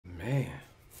Man.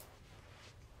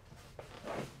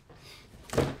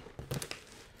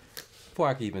 Before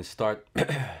I can even start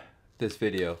this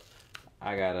video,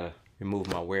 I gotta remove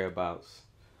my whereabouts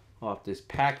off this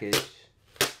package.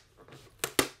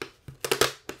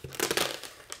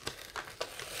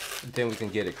 And then we can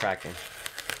get it cracking.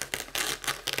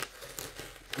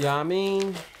 Yeah, I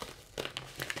mean,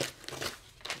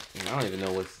 I don't even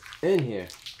know what's in here.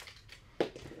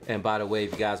 And by the way,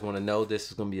 if you guys want to know, this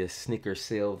is going to be a sneaker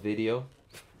sale video.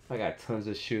 I got tons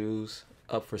of shoes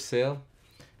up for sale.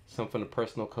 Some from the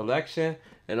personal collection,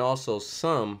 and also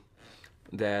some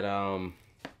that I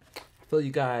feel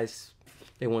you guys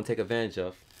may want to take advantage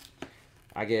of.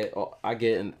 I get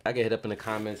hit up in the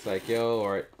comments like, yo,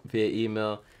 or via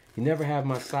email, you never have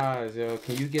my size, yo.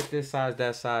 Can you get this size,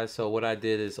 that size? So what I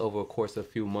did is, over a course of a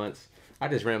few months, I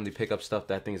just randomly pick up stuff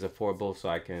that I think is affordable so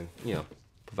I can, you know,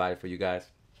 provide it for you guys.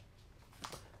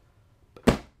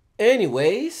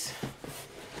 Anyways,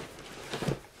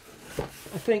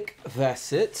 I think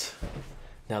that's it.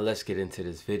 Now let's get into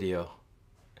this video.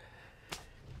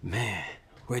 Man,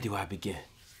 where do I begin?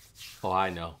 Oh,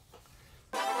 I know.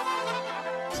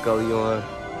 Scully on.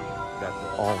 Got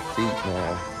the on feet,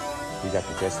 man. We got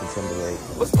the Justin Timberlake.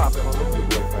 What's poppin', homie?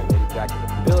 Your boyfriend Nitty back in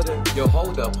the building. Yo,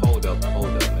 hold up,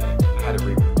 man. I had to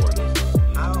re-record this.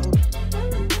 How?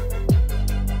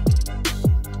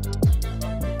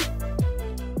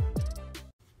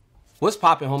 What's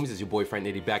poppin', homies? It's your boyfriend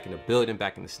Nitty back in the building,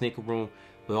 back in the sneaker room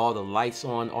with all the lights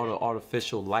on, all the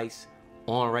artificial lights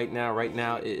on right now. Right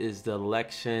now, it is the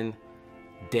election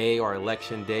day or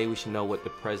election day. We should know what the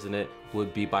president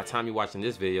would be by the time you're watching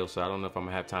this video, so I don't know if I'm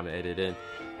gonna have time to edit in.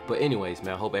 But anyways,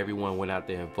 man, I hope everyone went out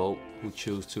there and vote, who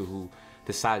choose to, who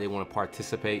decide they want to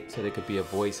participate, so they could be a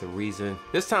voice, a reason.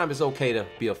 This time it's okay to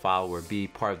be a follower, be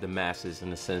part of the masses in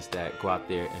the sense that go out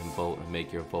there and vote and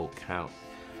make your vote count.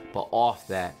 But off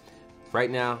that,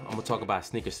 right now, I'm gonna talk about a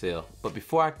sneaker sale. But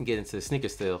before I can get into the sneaker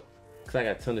sale, because I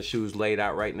got a ton of shoes laid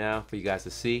out right now for you guys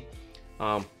to see,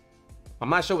 I'm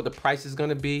not sure what the price is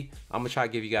gonna be. I'm gonna try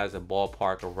to give you guys a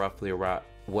ballpark of roughly around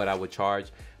what I would charge,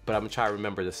 but I'm gonna try to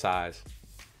remember the size.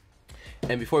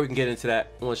 And before we can get into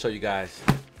that, I wanna show you guys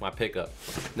my pickup.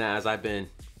 Now, as I've been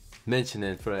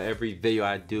mentioning for every video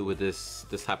I do with this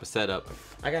type of setup,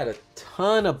 I got a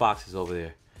ton of boxes over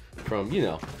there from, you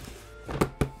know,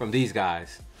 from these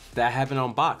guys that I haven't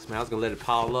unboxed, man. I was gonna let it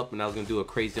pile up and I was gonna do a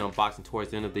crazy unboxing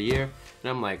towards the end of the year. And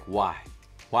I'm like, why?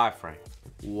 Why, Frank?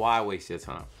 Why waste your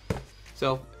time?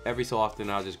 So every so often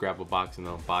I'll just grab a box and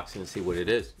unbox it and see what it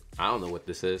is. I don't know what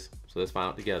this is, so let's find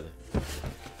out together.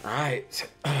 All right.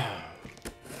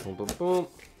 Boom, boom, boom.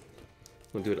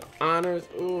 I'm gonna do the honors.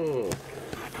 Ooh.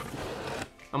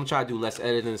 I'm gonna try to do less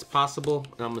editing as possible,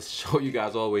 and I'm gonna show you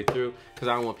guys all the way through, because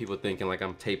I don't want people thinking like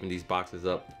I'm taping these boxes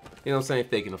up. You know what I'm saying?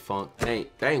 Faking the funk. That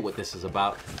ain't what this is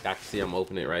about. Y'all can see I'm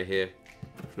opening it right here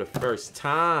for the first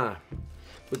time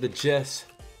with the Just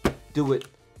Do It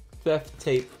theft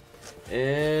tape.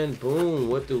 And boom,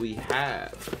 what do we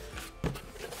have?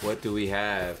 What do we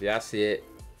have? Y'all see it?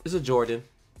 It's a Jordan.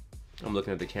 I'm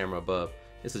looking at the camera above.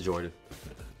 It's a Jordan.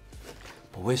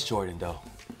 But which Jordan though?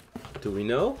 Do we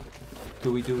know?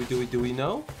 Do we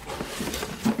know?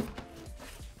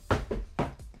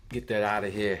 Get that out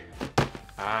of here.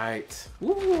 All right.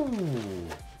 Woo.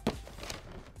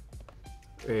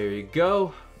 There you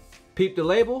go. Peep the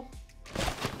label.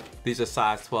 These are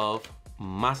size 12,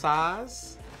 my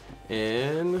size.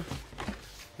 And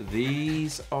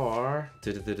these are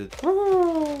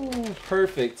ooh,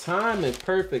 perfect timing,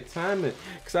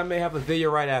 because I may have a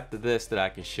video right after this that I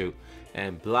can shoot.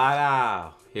 And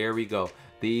blah, here we go.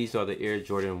 These are the Air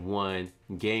Jordan 1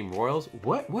 Game Royals.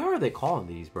 What are they calling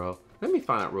these, bro? Let me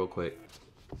find out real quick.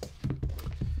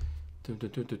 The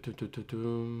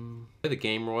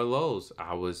Game Royal Lows.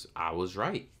 I was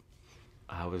right.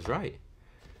 I was right.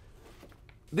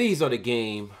 These are the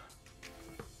Game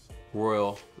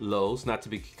Royal Lows, not to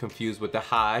be confused with the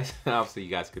highs. Obviously, you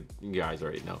guys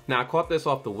already know. Now, I caught this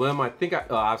off the whim. I think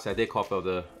obviously I did caught off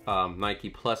the Nike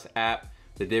Plus app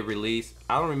that did release.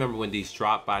 I don't remember when these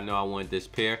dropped, but I know I wanted this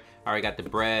pair. I already got the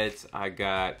breads. I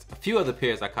got a few other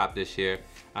pairs I copped this year.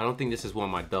 I don't think this is one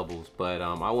of my doubles, but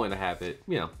I wanted to have it,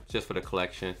 you know, just for the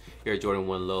collection. Air Jordan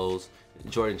 1 Lows,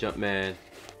 Jordan Jumpman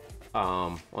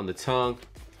on the tongue,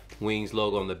 Wings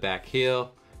logo on the back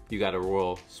heel. You got a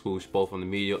royal swoosh both on the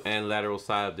medial and lateral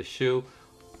side of the shoe.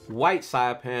 White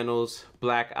side panels,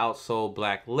 black outsole,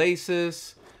 black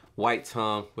laces, white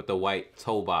tongue with the white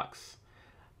toe box.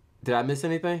 Did I miss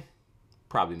anything?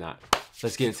 Probably not.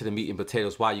 Let's get into the meat and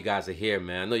potatoes while you guys are here,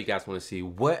 man. I know you guys want to see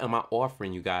what am I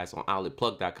offering you guys on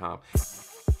Outletplug.com.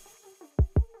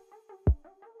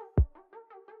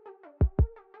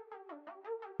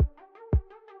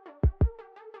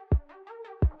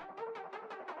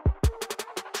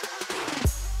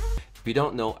 If you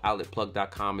don't know,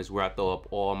 Outletplug.com is where I throw up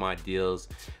all my deals,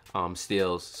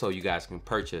 steals, so you guys can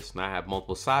purchase. And I have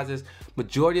multiple sizes.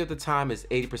 Majority of the time is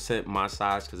 80% my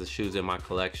size because the shoes in my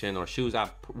collection or shoes I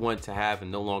want to have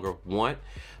and no longer want.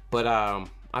 But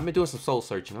I've been doing some soul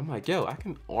searching. I'm like, yo, I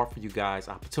can offer you guys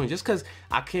opportunity. Just because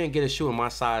I can't get a shoe in my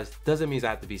size doesn't mean I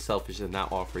have to be selfish and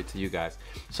not offer it to you guys.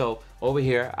 So over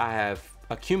here, I have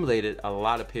accumulated a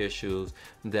lot of pair of shoes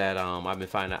that I've been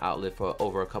finding an outlet for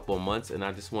over a couple of months, and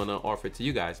I just want to offer it to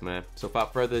you guys, man. So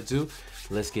without further ado,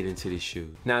 let's get into these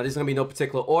shoes. Now, this is gonna be no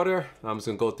particular order. I'm just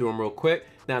gonna go through them real quick.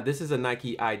 Now, this is a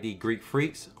Nike ID Greek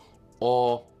Freaks,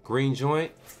 all green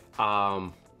joint.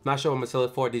 Not sure what I'm gonna sell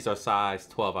it for. These are size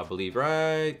 12, I believe,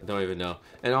 right? I don't even know.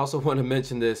 And I also want to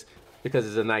mention this because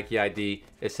it's a Nike ID.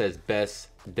 It says best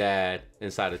dad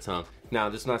inside the tongue. Now,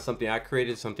 this is not something I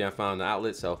created, something I found in the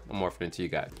outlet, so I'm offering it to you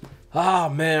guys. Oh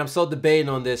man, I'm so debating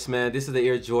on this, man. This is the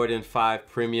Air Jordan 5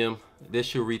 Premium. This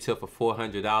shoe retail for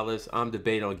 $400. I'm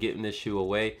debating on getting this shoe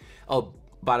away. Oh,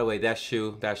 by the way, that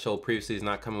shoe that I showed previously is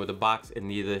not coming with a box, and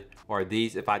neither are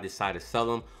these if I decide to sell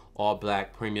them. All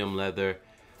black, premium leather,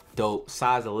 dope.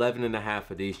 Size 11.5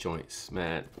 for these joints,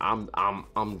 man.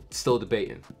 I'm still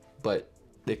debating, but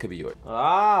they could be yours.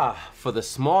 For the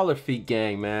smaller feet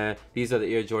gang, man. These are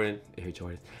the Air Jordan.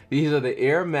 These are the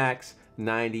Air Max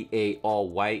 98 all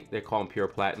white. They're called pure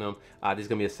platinum. This is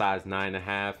gonna be a size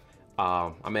 9.5.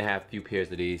 I may have a few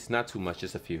pairs of these, not too much,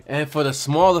 just a few. And for the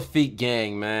smaller feet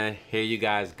gang, man, here you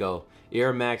guys go.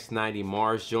 Air Max 90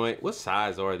 Mars joint. What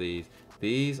size are these?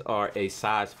 These are a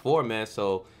size 4, man.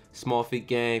 So small feet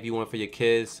gang, if you want for your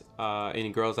kids, any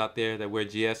girls out there that wear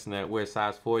GS and that wear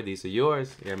size 4, these are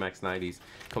yours. Air Max 90s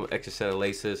come with extra set of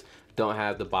laces. Don't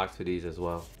have the box for these as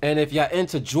well. And if y'all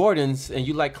into Jordans and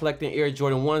you like collecting Air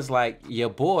Jordan 1s like your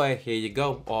boy, here you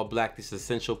go. All black, this is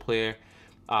Essential Player.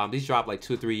 These dropped like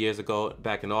 2 or 3 years ago,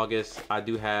 back in August. I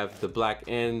do have the black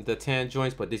and the tan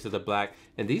joints, but these are the black.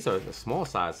 And these are the small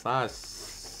size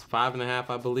 5.5,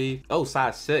 I believe. Oh,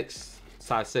 size 6.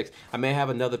 Size 6. I may have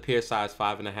another pair size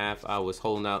 5.5. I was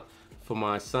holding out for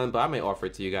my son, but I may offer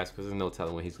it to you guys because there's no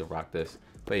telling when he's gonna rock this.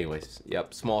 But anyways,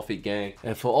 yep, small feet gang.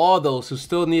 And for all those who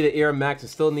still need an Air Max and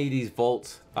still need these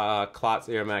Volt Klotz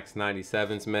Air Max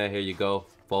 97s, man, here you go,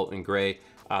 Volt in gray.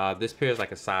 This pair is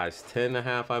like a size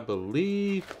 10.5, I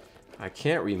believe. I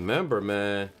can't remember,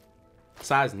 man.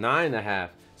 Size 9.5.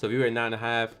 So if you wear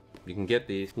 9.5, you can get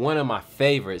these. One of my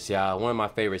favorites, y'all. One of my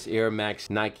favorites, Air Max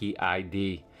Nike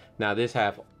ID. Now this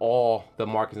have all the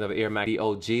markings of Air Max the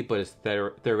OG, but it's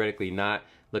theoretically not.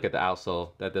 Look at the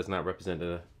outsole. That does not represent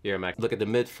the Air Max. Look at the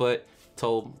midfoot,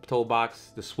 toe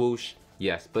box, the swoosh.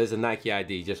 Yes, but it's a Nike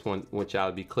ID. Just want y'all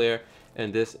to be clear.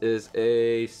 And this is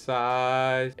a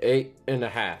size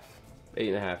 8.5.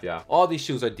 8.5, y'all. All these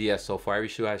shoes are DS so far. Every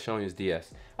shoe I've shown you is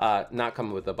DS. Not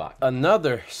coming with a box.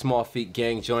 Another small feet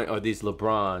gang joint are these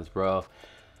LeBrons, bro.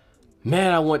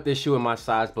 Man, I want this shoe in my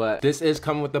size, but this is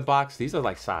coming with the box. These are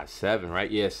like size 7,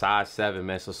 right? Yeah, size 7,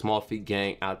 man. So small feet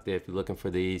gang out there, if you're looking for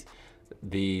these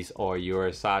are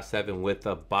your size 7 with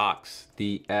a box.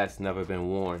 DS, never been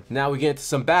worn. Now we get into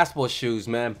some basketball shoes,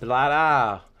 man.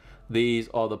 Blah. These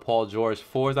are the Paul George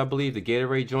 4s, I believe. The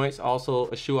Gatorade joints, also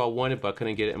a shoe I wanted, but I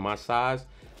couldn't get it in my size.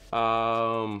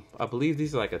 I believe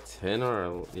these are like a 10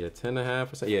 or, yeah,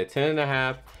 10.5 or so. Yeah,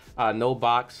 10.5, no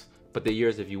box. But they're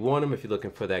yours if you want them, if you're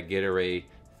looking for that Gatorade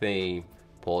theme,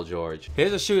 Paul George.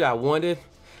 Here's a shoe that I wanted,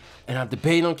 and I'm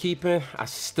debating on keeping. I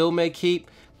still may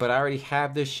keep, but I already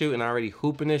have this shoe, and I already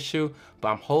hoop in this shoe, but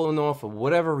I'm holding on for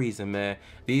whatever reason, man.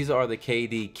 These are the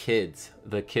KD Kids,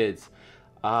 the kids.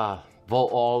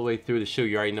 Volt all the way through the shoe.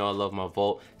 You already know I love my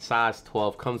Volt. Size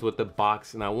 12, comes with the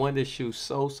box, and I wanted this shoe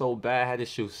so bad. I had this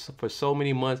shoe for so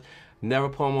many months. Never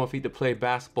put them on feet to play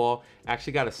basketball.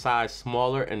 Actually got a size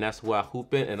smaller, and that's where I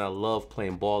hoop in, and I love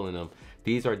playing ball in them.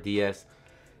 These are DS,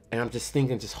 and I'm just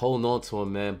thinking, just holding on to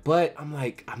them, man. But I'm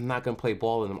like, I'm not gonna play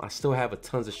ball in them. I still have a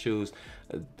tons of shoes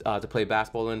to play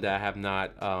basketball in that I have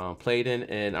not played in,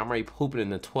 and I'm already hooping in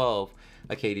the 12,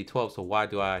 a KD 12. So why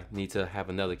do I need to have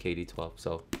another KD 12?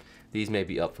 So these may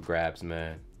be up for grabs,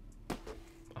 man.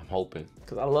 I'm hoping,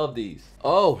 because I love these.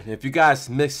 Oh, if you guys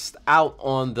missed out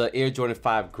on the Air Jordan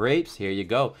 5 Grapes, here you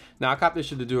go. Now, I copped this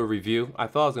shoe to do a review. I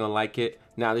thought I was going to like it.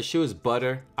 Now, this shoe is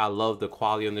butter. I love the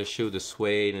quality on this shoe, the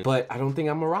suede. But I don't think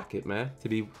I'm going to rock it, man. To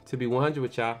be 100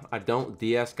 with y'all, I don't.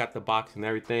 DS got the box and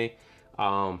everything.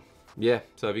 Yeah,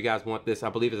 so if you guys want this, I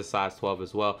believe it's a size 12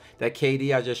 as well. That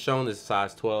KD I just shown is a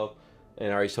size 12. And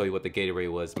I already showed you what the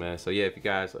Gatorade was, man. So yeah, if you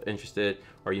guys are interested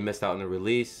or you missed out on the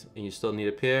release and you still need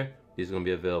a pair, these are gonna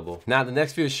be available. Now the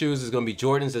next few shoes is gonna be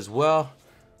Jordans as well.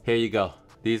 Here you go.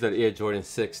 These are the Air Jordan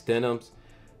 6 denims.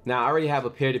 Now I already have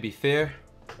a pair, to be fair.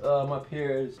 My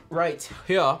pairs right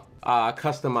here. I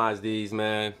customized these,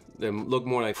 man. They look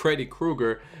more like Freddy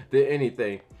Krueger than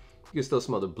anything. You can still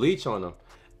smell the bleach on them.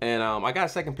 And I got a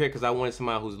second pair because I wanted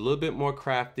somebody who's a little bit more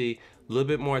crafty, a little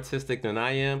bit more artistic than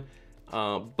I am.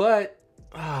 But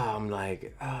I'm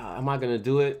like, am I gonna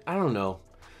do it? I don't know.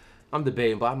 I'm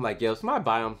debating, but I'm like, yo, somebody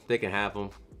buy them, they can have them.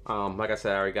 Like I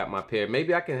said, I already got my pair.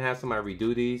 Maybe I can have somebody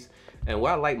redo these. And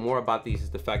what I like more about these is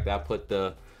the fact that I put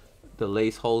the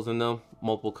lace holes in them,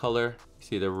 multiple color. You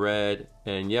see the red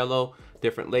and yellow,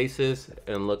 different laces,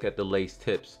 and look at the lace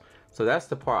tips. So that's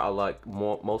the part I like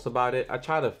most about it. I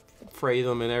try to fray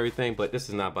them and everything, but this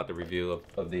is not about the review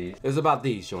of these. It's about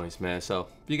these joints, man. So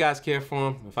if you guys care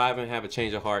for them, if I haven't have a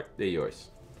change of heart, they're yours.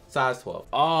 Size 12.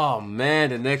 Oh man,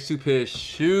 the next two pairs of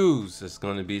shoes is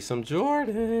gonna be some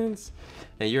Jordans.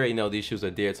 And you already know these shoes are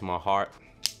dear to my heart.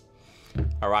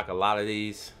 I rock a lot of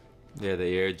these. They're the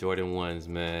Air Jordan 1s,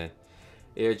 man.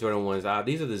 Air Jordan 1s.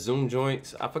 These are the Zoom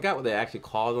joints. I forgot what they actually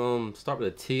call them. Start with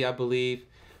a T, I believe.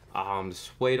 The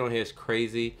suede on here is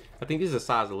crazy. I think these are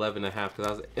size 11.5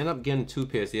 because I end up getting two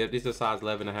pairs. Yeah, these are size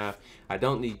 11.5. I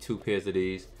don't need two pairs of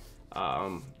these.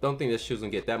 Don't think this shoe's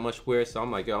gonna get that much wear, so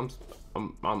I'm like, yo,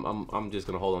 I'm just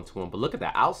gonna hold on to them. But look at the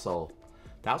outsole.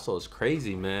 The outsole is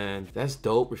crazy, man. That's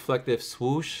dope. Reflective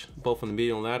swoosh, both on the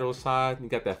medial and lateral side. You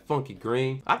got that funky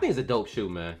green. I think it's a dope shoe,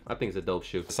 man. I think it's a dope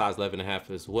shoe. Size 11.5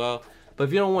 as well. But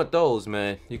if you don't want those,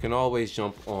 man, you can always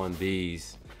jump on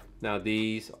these. Now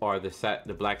these are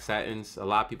the black satins. A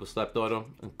lot of people slept on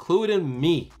them, including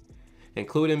me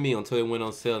until it went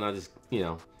on sale. And I just, you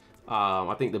know,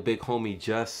 I think the big homie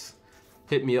just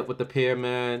hit me up with the pair,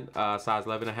 man, size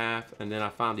 11.5, and then I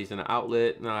found these in the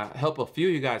outlet. And I help a few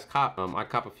of you guys cop them. I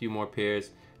cop a few more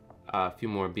pairs, a few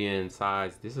more being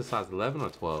size. This is size 11 or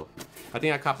 12. I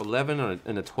think I cop 11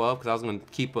 and a 12 because I was gonna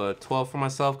keep a 12 for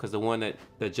myself because the one that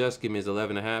just gave me is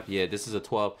 11.5. Yeah, this is a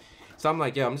 12. So I'm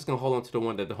like, yeah, I'm just gonna hold on to the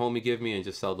one that the homie give me and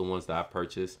just sell the ones that I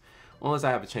purchased. Unless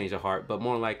I have a change of heart, but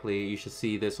more likely you should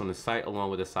see this on the site along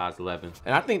with a size 11.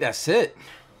 And I think that's it.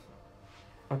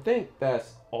 I think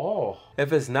that's all.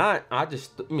 If it's not, I'll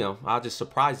just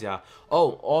surprise y'all.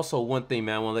 Oh, also one thing,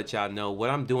 man, I wanna let y'all know what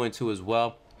I'm doing too as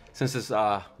well. Since it's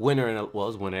winter, well,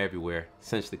 it's winter everywhere,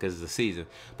 essentially because it's the season.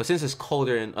 But since it's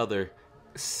colder in other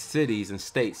cities and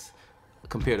states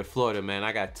compared to Florida, man,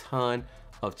 I got a ton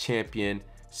of Champion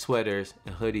sweaters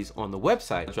and hoodies on the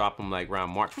website. I dropped them like around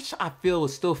March, which I feel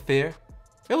was still fair.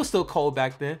 It was still cold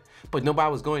back then, but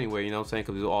nobody was going anywhere, you know what I'm saying,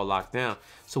 because we were all locked down.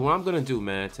 So what I'm gonna do,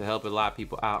 man, to help a lot of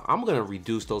people out, I'm gonna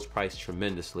reduce those prices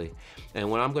tremendously. And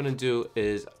what I'm gonna do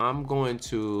is I'm going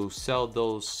to sell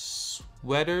those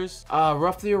sweaters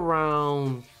roughly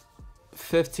around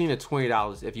 $15 to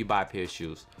 $20 if you buy a pair of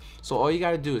shoes. So all you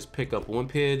gotta do is pick up one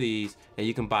pair of these and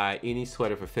you can buy any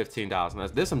sweater for $15. Now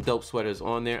there's some dope sweaters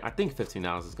on there. I think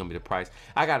 $15 is gonna be the price.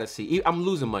 I gotta see. I'm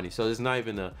losing money, so it's not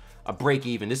even a break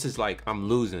even. This is like I'm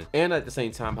losing. And at the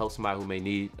same time, help somebody who may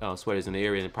need sweaters in the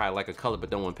area and probably like a color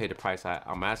but don't want to pay the price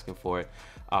I'm asking for it.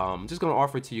 I'm just gonna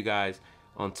offer it to you guys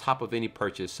on top of any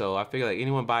purchase. So I figure like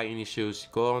anyone buy any shoes,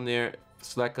 go on there,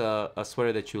 select a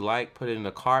sweater that you like, put it in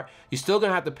the cart. You're still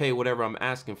gonna have to pay whatever I'm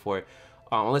asking for it.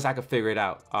 Unless I can figure it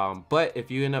out. But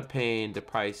if you end up paying the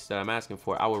price that I'm asking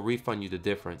for, I will refund you the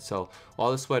difference. So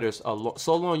all the sweaters,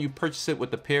 so long you purchase it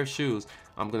with a pair of shoes,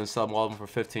 I'm gonna sell them all of them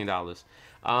for $15.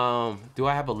 Do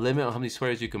I have a limit on how many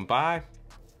sweaters you can buy?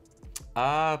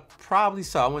 Probably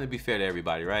so. I want to be fair to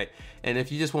everybody, right? And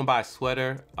if you just want to buy a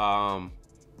sweater, I'll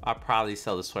probably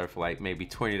sell the sweater for like maybe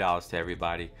 $20 to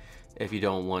everybody. If you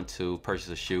don't want to purchase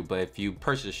a shoe, but if you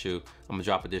purchase a shoe, I'm gonna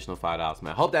drop additional $5,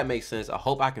 man. I hope that makes sense. I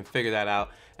hope I can figure that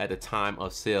out at the time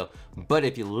of sale. But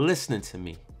if you're listening to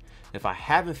me, if I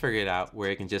haven't figured it out where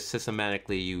it can just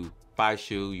systematically, you buy a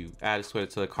shoe, you add a sweater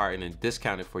to the cart and then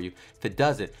discount it for you. If it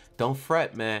doesn't, don't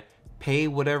fret, man. Pay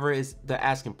whatever is the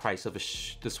asking price. So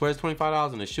if the sweater's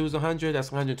 $25 and the shoe's $100,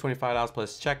 that's $125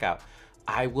 plus checkout.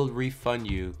 I will refund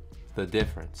you the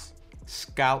difference.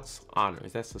 Scout's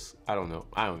honors. That's just, I don't know.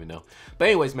 I don't even know. But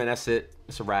anyways, man, that's it.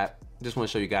 It's a wrap. Just want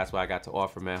to show you guys what I got to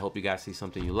offer, man. Hope you guys see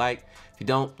something you like. If you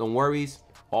don't worries.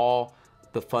 All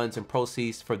the funds and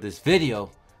proceeds for this video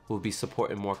will be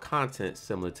supporting more content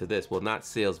similar to this. Well, not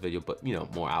sales video, but you know,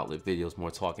 more outlet videos,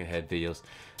 more talking head videos,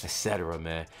 etc.,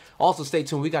 man. Also, stay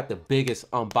tuned. We got the biggest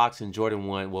unboxing Jordan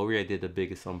 1. Well, we already did the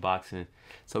biggest unboxing,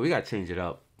 so we got to change it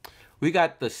up. We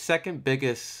got the second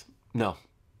biggest. No,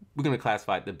 we're gonna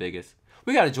classify it the biggest.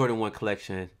 We got a Jordan 1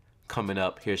 collection coming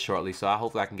up here shortly, so I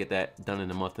hope I can get that done in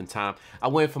a month in time. I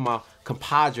went for my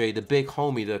compadre, the big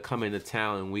homie, to come into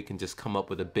town and we can just come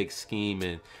up with a big scheme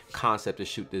and concept to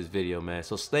shoot this video, man.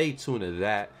 So stay tuned to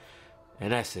that.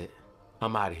 And that's it.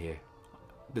 I'm out of here.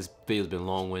 This video's been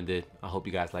long-winded. I hope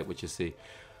you guys like what you see.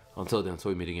 Until then,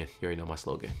 until we meet again, you already know my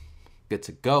slogan. Good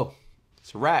to go.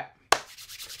 It's a wrap.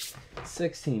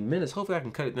 16 minutes. Hopefully I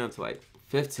can cut it down to like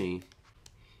 15.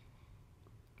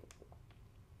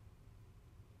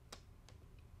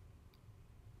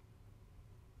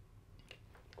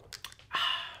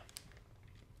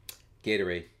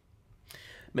 Gatorade.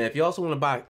 Man, if you also want to buy